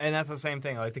 And that's the same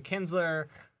thing. Like the Kinsler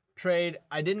trade,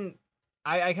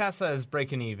 I cast that as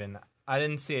breaking even. I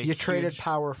didn't see a traded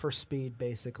power for speed,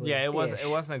 basically. Yeah, it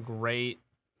wasn't a great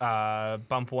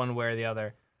bump one way or the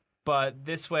other. But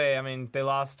this way, they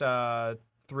lost a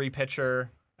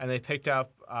 3-pitcher, and they picked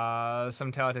up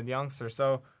some talented youngsters.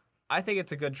 So I think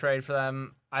it's a good trade for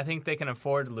them. I think they can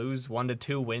afford to lose 1 to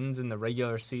 2 wins in the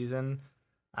regular season.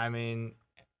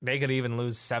 They could even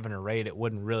lose 7 or 8. It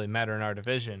wouldn't really matter in our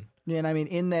division. Yeah, and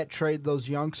in that trade, those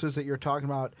youngsters that you're talking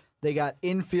about, they got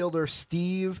infielder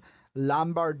Steve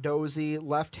Lombardozzi,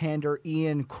 left-hander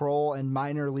Ian Kroll, and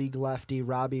minor league lefty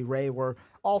Robbie Ray. Were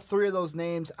all three of those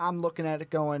names, I'm looking at it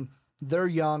going, they're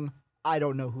young. I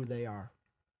don't know who they are.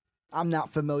 I'm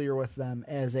not familiar with them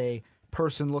as a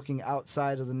person looking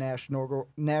outside of the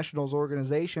Nationals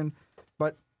organization.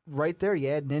 But right there, you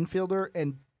had an infielder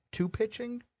and 2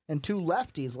 pitching and 2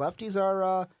 lefties. Lefties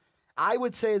are, I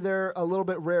would say they're a little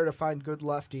bit rare to find good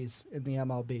lefties in the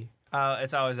MLB.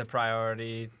 It's always a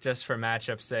priority just for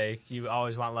matchup sake. You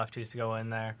always want lefties to go in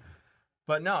there.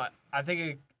 But no, I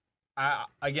think, I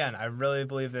really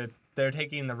believe that they're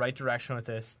taking the right direction with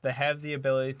this. They have the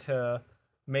ability to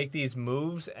make these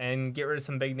moves and get rid of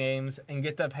some big names and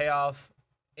get the payoff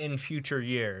in future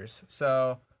years.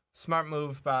 So, smart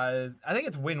move I think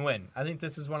it's win-win. I think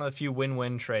this is one of the few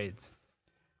win-win trades.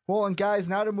 Well, and guys,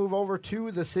 now to move over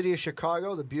to the city of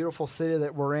Chicago, the beautiful city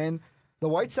that we're in. The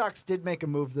White Sox did make a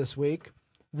move this week.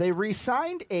 They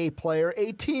re-signed a player,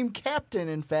 a team captain,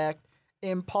 in fact,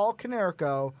 in Paul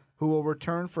Konerko, who will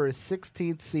return for his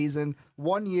 16th season,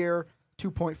 1 year,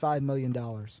 $2.5 million.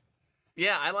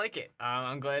 Yeah, I like it.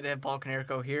 I'm glad to have Paul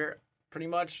Konerko here. Pretty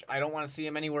much, I don't want to see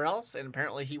him anywhere else, and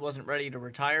apparently he wasn't ready to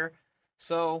retire.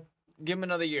 So, give him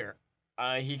another year.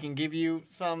 He can give you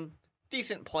some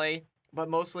decent play, but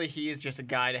mostly he is just a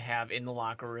guy to have in the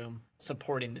locker room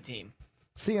supporting the team.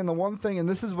 See, and the one thing, and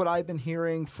this is what I've been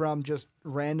hearing from just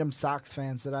random Sox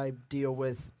fans that I deal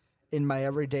with in my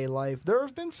everyday life, there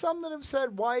have been some that have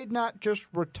said, why not just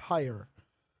retire?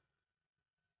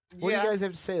 What do you guys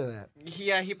have to say to that?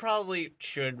 Yeah, he probably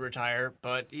should retire,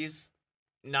 but he's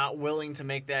not willing to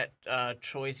make that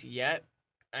choice yet.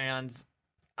 And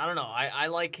I don't know. I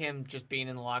like him just being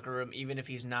in the locker room, even if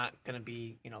he's not going to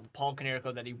be, the Paul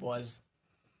Konerko that he was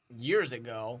years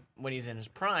ago when he's in his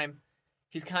prime.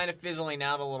 He's kind of fizzling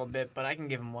out a little bit, but I can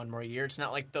give him 1 more year. It's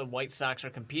not like the White Sox are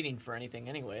competing for anything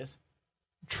anyways.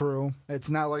 True. It's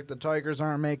not like the Tigers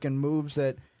aren't making moves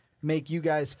that make you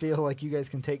guys feel like you guys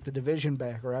can take the division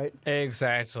back, right?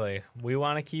 Exactly. We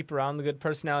want to keep around the good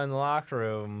personnel in the locker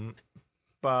room,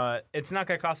 but it's not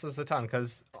going to cost us a ton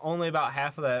because only about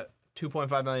half of that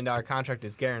 $2.5 million contract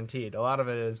is guaranteed. A lot of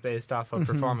it is based off of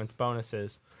performance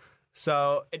bonuses.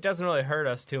 So it doesn't really hurt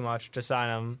us too much to sign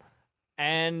him.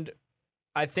 And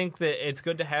I think that it's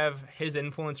good to have his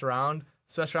influence around,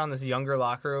 especially around this younger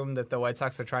locker room that the White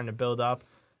Sox are trying to build up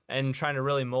and trying to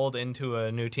really mold into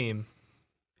a new team.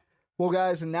 Well,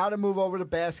 guys, and now to move over to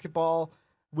basketball,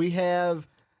 we have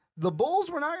the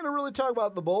Bulls. We're not going to really talk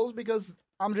about the Bulls because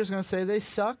I'm just going to say they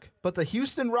suck. But the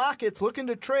Houston Rockets looking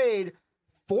to trade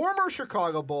former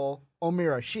Chicago Bull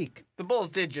Omir Asik. The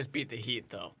Bulls did just beat the Heat,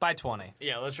 though. By 20.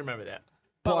 Yeah, let's remember that.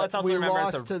 But let's also we remember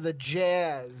lost to the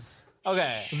Jazz.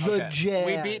 Okay. The Jazz.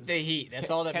 We beat the Heat. That's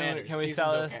all that matters. Can we Season's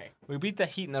sell this? okay. We beat the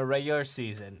Heat in the regular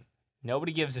season.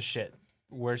 Nobody gives a shit.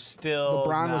 We're still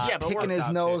LeBron was not picking his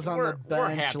top nose two. on We're the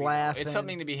bench, happy. laughing. It's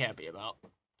something to be happy about.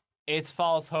 It's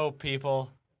false hope,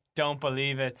 people. Don't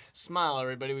believe it. Smile,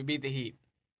 everybody. We beat the Heat.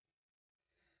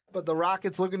 But the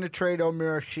Rockets looking to trade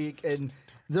Omer Asik, and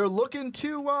they're looking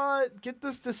to get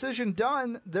this decision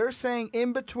done. They're saying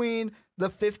in between the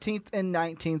 15th and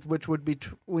 19th, which would be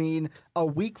between a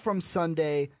week from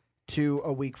Sunday to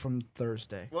a week from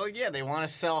Thursday. Well, yeah, they want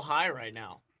to sell high right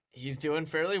now. He's doing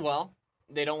fairly well.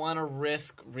 They don't want to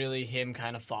risk really him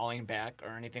kind of falling back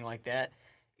or anything like that.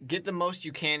 Get the most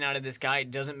you can out of this guy.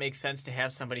 It doesn't make sense to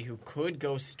have somebody who could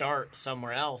go start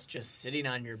somewhere else just sitting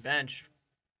on your bench,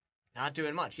 not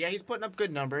doing much. Yeah, he's putting up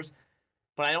good numbers,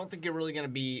 but I don't think you're really going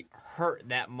to be hurt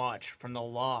that much from the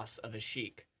loss of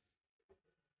Asik.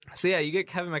 So, yeah, you get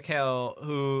Kevin McHale,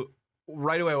 who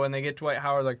right away when they get Dwight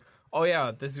Howard, like, oh,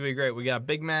 yeah, this is going to be great. We got a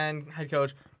big man head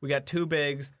coach. We got two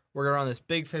bigs. We're going to run this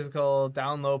big physical,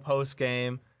 down-low post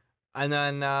game. And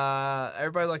then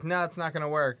everybody's like, no, it's not going to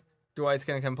work. Dwight's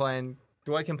going to complain.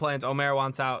 Dwight complains. Omer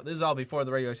wants out. This is all before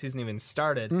the regular season even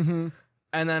started. Mm-hmm.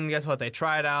 And then guess what? They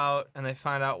try it out, and they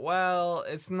find out, well,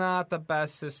 it's not the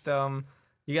best system.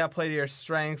 You got to play to your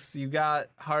strengths. You got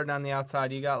Harden on the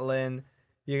outside. You got Lynn.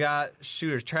 You got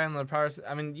shooters. Chandler Powers.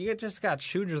 I mean, you just got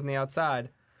shooters on the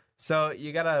outside. So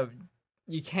you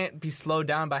can't be slowed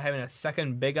down by having a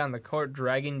second big on the court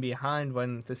dragging behind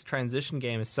when this transition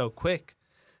game is so quick.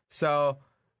 So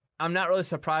I'm not really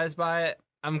surprised by it.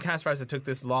 I'm kind of surprised it took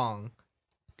this long.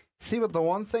 See, but the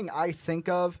one thing I think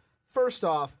of, first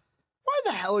off, why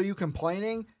the hell are you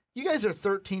complaining? You guys are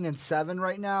 13-7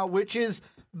 right now, which is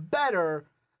better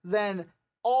than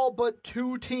all but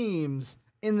two teams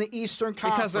in the Eastern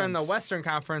Conference. Because they're in the Western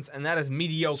Conference, and that is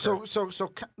mediocre. So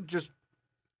just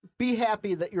be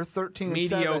happy that you're 13-7.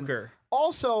 Mediocre.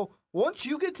 Also, once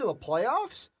you get to the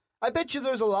playoffs, I bet you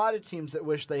there's a lot of teams that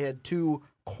wish they had two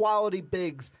quality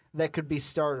bigs that could be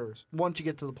starters once you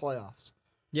get to the playoffs.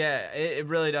 Yeah, it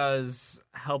really does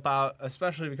help out,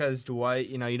 especially because Dwight,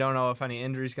 you don't know if any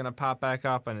injury's going to pop back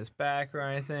up on his back or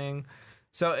anything.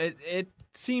 So it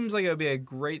seems like it would be a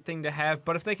great thing to have,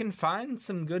 but if they can find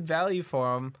some good value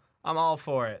for him, I'm all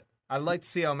for it. I'd like to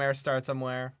see Omer start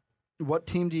somewhere. What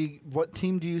team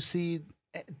do you see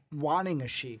wanting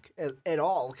Asik at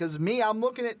all? Because I'm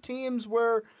looking at teams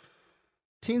where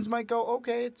teams might go,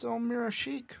 okay, it's Omer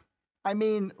Asik. I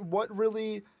mean,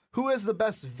 who has the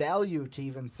best value to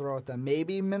even throw at them?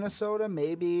 Maybe Minnesota,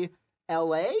 maybe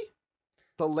LA,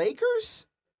 the Lakers.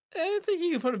 I think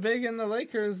you can put a big in the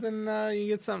Lakers and you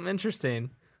get something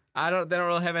interesting. They don't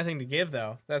really have anything to give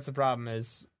though. That's the problem.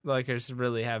 Is the Lakers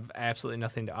really have absolutely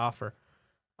nothing to offer.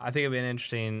 I think it'd be an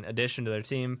interesting addition to their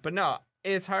team. But no,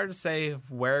 it's hard to say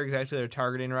where exactly they're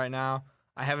targeting right now.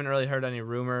 I haven't really heard any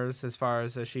rumors as far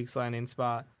as Asik's landing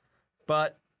spot.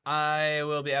 But I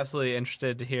will be absolutely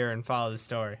interested to hear and follow the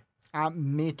story.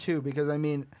 Me too, because I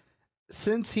mean,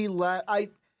 since he left,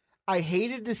 I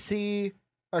hated to see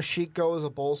Asik go as a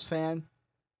Bulls fan,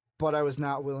 but I was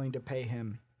not willing to pay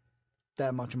him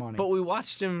that much money. But we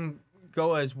watched him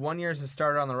go as 1 year as a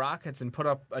starter on the Rockets and put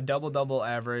up a double-double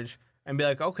average and be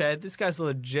like, okay, this guy's a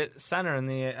legit center in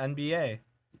the NBA.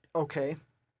 Okay.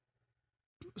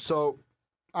 So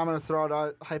I'm going to throw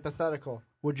out a hypothetical.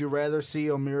 Would you rather see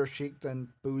Omer Asik than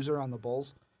Boozer on the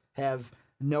Bulls? Have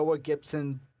Noah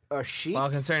Gibson Asik?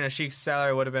 Well, considering Ashik's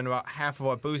salary would have been about half of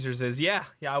what Boozer's is, yeah,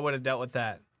 I would have dealt with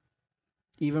that.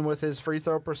 Even with his free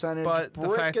throw percentage? But the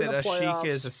fact that Asik Asik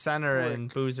is a center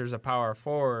and Boozer's a power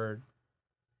forward.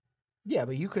 Yeah,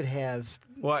 but you could have...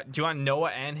 What, do you want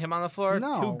Noah and him on the floor?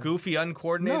 No. Two goofy,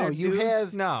 uncoordinated you dudes?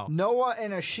 have Noah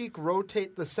and Asik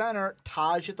rotate the center,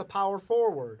 Taj at the power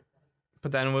forward.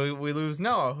 But then we lose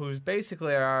Noah, who's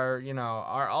basically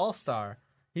our all-star.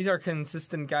 He's our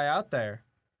consistent guy out there.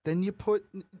 Then you put...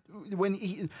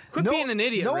 Quit being an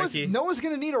idiot, Ricky. Noah's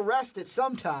going to need a rest at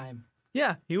some time.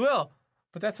 Yeah, he will.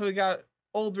 But that's what we got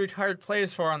old retired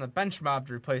players for on the bench mob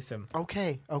to replace him.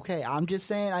 Okay. I'm just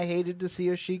saying I hated to see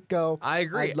Asik go. I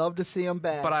agree. I'd love to see him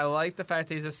back. But I like the fact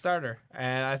that he's a starter,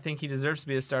 and I think he deserves to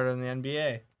be a starter in the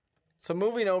NBA. So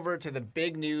moving over to the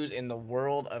big news in the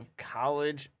world of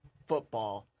college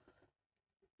football.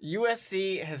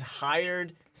 USC has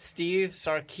hired Steve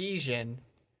Sarkisian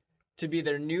to be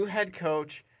their new head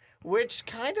coach, which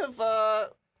kind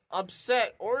of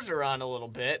upset Orgeron a little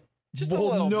bit. Just a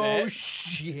little bit. No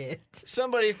shit.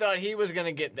 Somebody thought he was going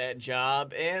to get that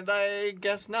job, and I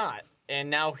guess not. And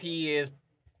now he is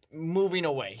moving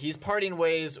away. He's parting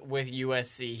ways with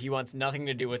USC. He wants nothing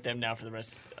to do with them now for the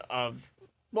rest of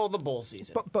Well, the bowl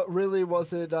season. But really,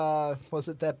 was it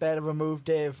that bad of a move,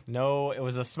 Dave? No, it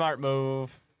was a smart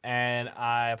move, and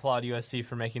I applaud USC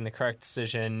for making the correct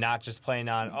decision, not just playing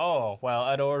on,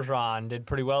 Ed Orgeron did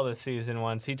pretty well this season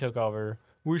once he took over.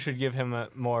 We should give him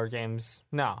more games.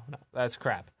 No, that's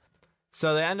crap.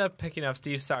 So they end up picking up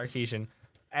Steve Sarkisian,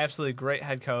 absolutely great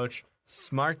head coach,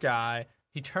 smart guy.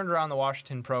 He turned around the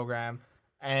Washington program,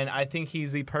 and I think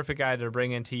he's the perfect guy to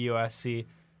bring into USC.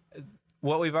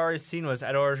 What we've already seen was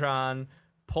Ed Orgeron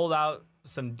pulled out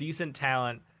some decent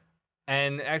talent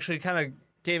and actually kind of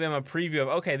gave him a preview of,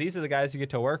 okay, these are the guys you get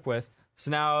to work with.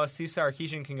 So now Steve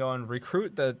Sarkisian can go and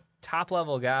recruit the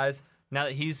top-level guys now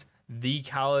that he's the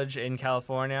college in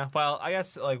California. Well, I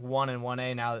guess like 1 and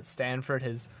 1A now that Stanford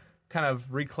has kind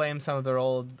of reclaimed some of their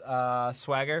old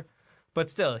swagger. But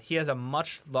still, he has a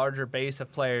much larger base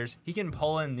of players. He can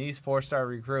pull in these 4-star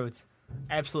recruits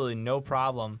absolutely no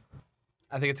problem.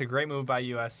 I think it's a great move by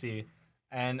USC,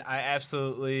 and I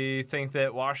absolutely think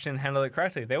that Washington handled it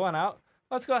correctly. They went out.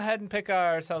 Let's go ahead and pick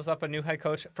ourselves up a new head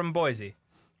coach from Boise.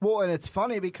 Well, and it's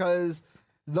funny because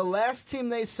the last team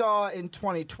they saw in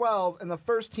 2012 and the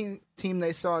first team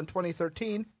they saw in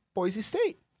 2013, Boise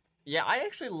State. Yeah, I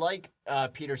actually like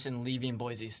Peterson leaving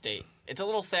Boise State. It's a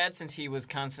little sad since he was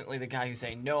constantly the guy who's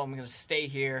saying, no, I'm going to stay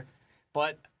here.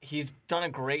 But he's done a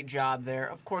great job there.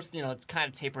 Of course, it's kind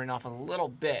of tapering off a little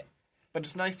bit. But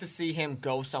it's nice to see him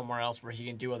go somewhere else where he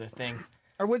can do other things.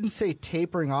 I wouldn't say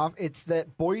tapering off. It's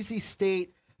that Boise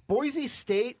State,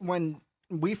 when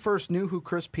we first knew who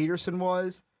Chris Peterson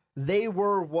was, they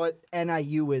were what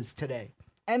NIU is today.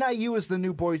 NIU is the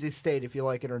new Boise State, if you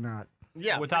like it or not.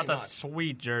 Yeah, without the much.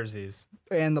 Sweet jerseys.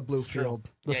 And the blue field.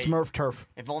 The Smurf turf.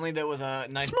 If only there was a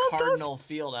nice Smurf Cardinal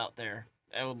field out there.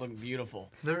 That would look beautiful.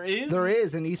 There is? There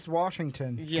is in East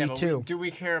Washington, Yeah, D2. but do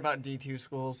we care about D2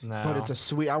 schools? No. But it's a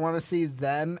sweet. I want to see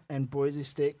them and Boise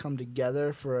State come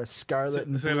together for a scarlet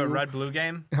and so we blue. have a red-blue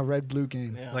game? A red-blue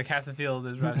game. Yeah. Like half the field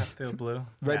is red, half the field blue?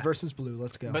 Red Yeah. versus blue.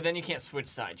 Let's go. But then you can't switch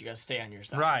sides. You got to stay on your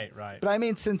side. Right. But I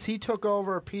mean, since he took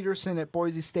over Peterson at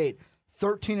Boise State,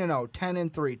 13-0,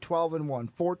 10-3, 12-1,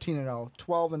 14-0,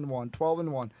 12-1,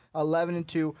 12-1,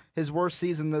 11-2. His worst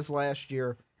season this last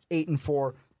year,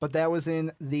 8-4. But that was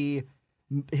in the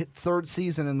third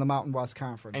season in the Mountain West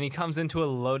Conference. And he comes into a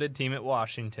loaded team at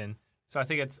Washington. So I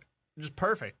think it's just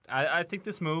perfect. I think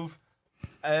this move,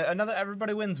 another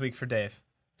everybody wins week for Dave.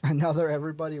 Another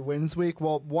everybody wins week.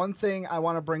 Well, one thing I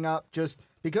want to bring up, just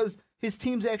because his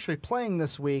team's actually playing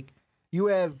this week, you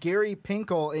have Gary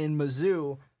Pinkel in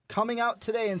Mizzou coming out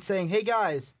today and saying, hey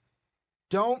guys,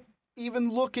 don't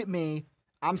even look at me.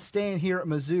 I'm staying here at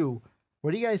Mizzou.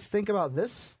 What do you guys think about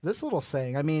this little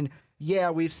saying? I mean,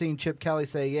 yeah, we've seen Chip Kelly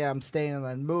say, yeah, I'm staying and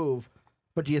then move.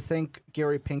 But do you think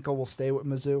Gary Pinkel will stay with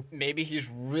Mizzou? Maybe he's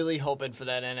really hoping for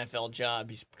that NFL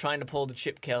job. He's trying to pull the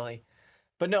Chip Kelly.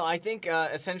 But no, I think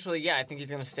essentially, I think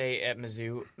he's going to stay at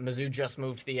Mizzou. Mizzou just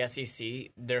moved to the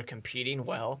SEC. They're competing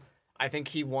well. I think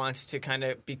he wants to kind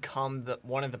of become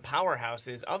one of the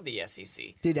powerhouses of the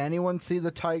SEC. Did anyone see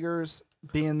the Tigers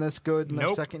being this good in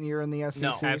their second year in the SEC? No,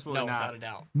 Absolutely not. without a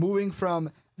doubt. Moving from,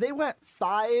 they went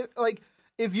 5,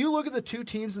 if you look at the two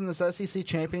teams in this SEC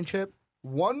championship,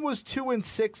 one was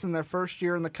 2-6 in their first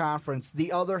year in the conference.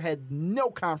 The other had no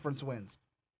conference wins.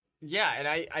 Yeah, and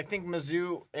I think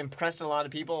Mizzou impressed a lot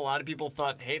of people. A lot of people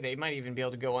thought, hey, they might even be able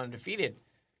to go undefeated.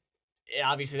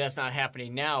 Obviously, that's not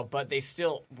happening now, but they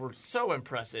still were so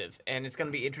impressive, and it's going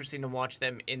to be interesting to watch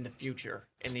them in the future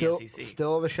in the SEC.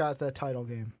 Still have a shot at that title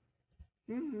game.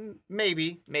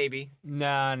 Maybe.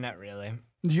 No, not really.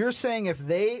 You're saying if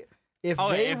they win,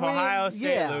 Ohio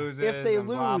State loses, if they then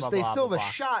lose, blah, blah, they blah, still blah,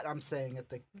 have a blah. shot. I'm saying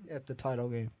at the title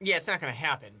game. Yeah, it's not going to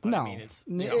happen. But No, I mean, it's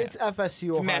FSU.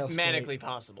 it's Ohio mathematically State.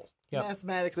 possible. Yep.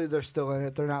 Mathematically, they're still in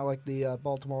it. They're not like the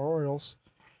Baltimore Orioles,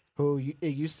 who it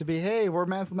used to be. Hey, we're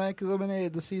mathematically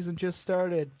eliminated. The season just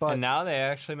started, but And now they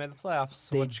actually made the playoffs.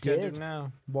 So They what you gonna did. do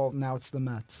now? well, now it's the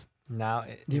Mets. Now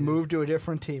it You is- move to a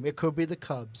different team. It could be the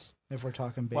Cubs if we're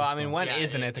talking baseball. Well, I mean, when Yeah, not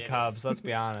it the it Cubs? is. Let's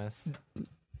be honest.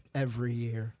 every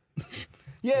year.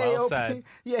 Yay, Well opening,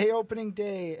 yay, opening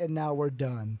day, and now we're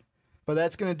done. But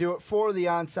that's going to do it for the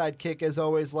Onside Kick. As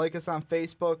always, like us on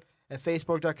Facebook at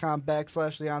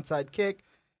facebook.com/the Onside Kick.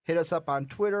 Hit us up on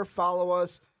Twitter. Follow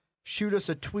us. Shoot us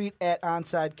a tweet at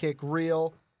Onside Kick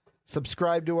Reel.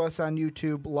 Subscribe to us on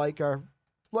YouTube. Like our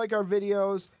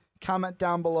videos. Comment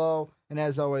down below. And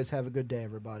as always, have a good day,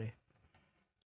 everybody.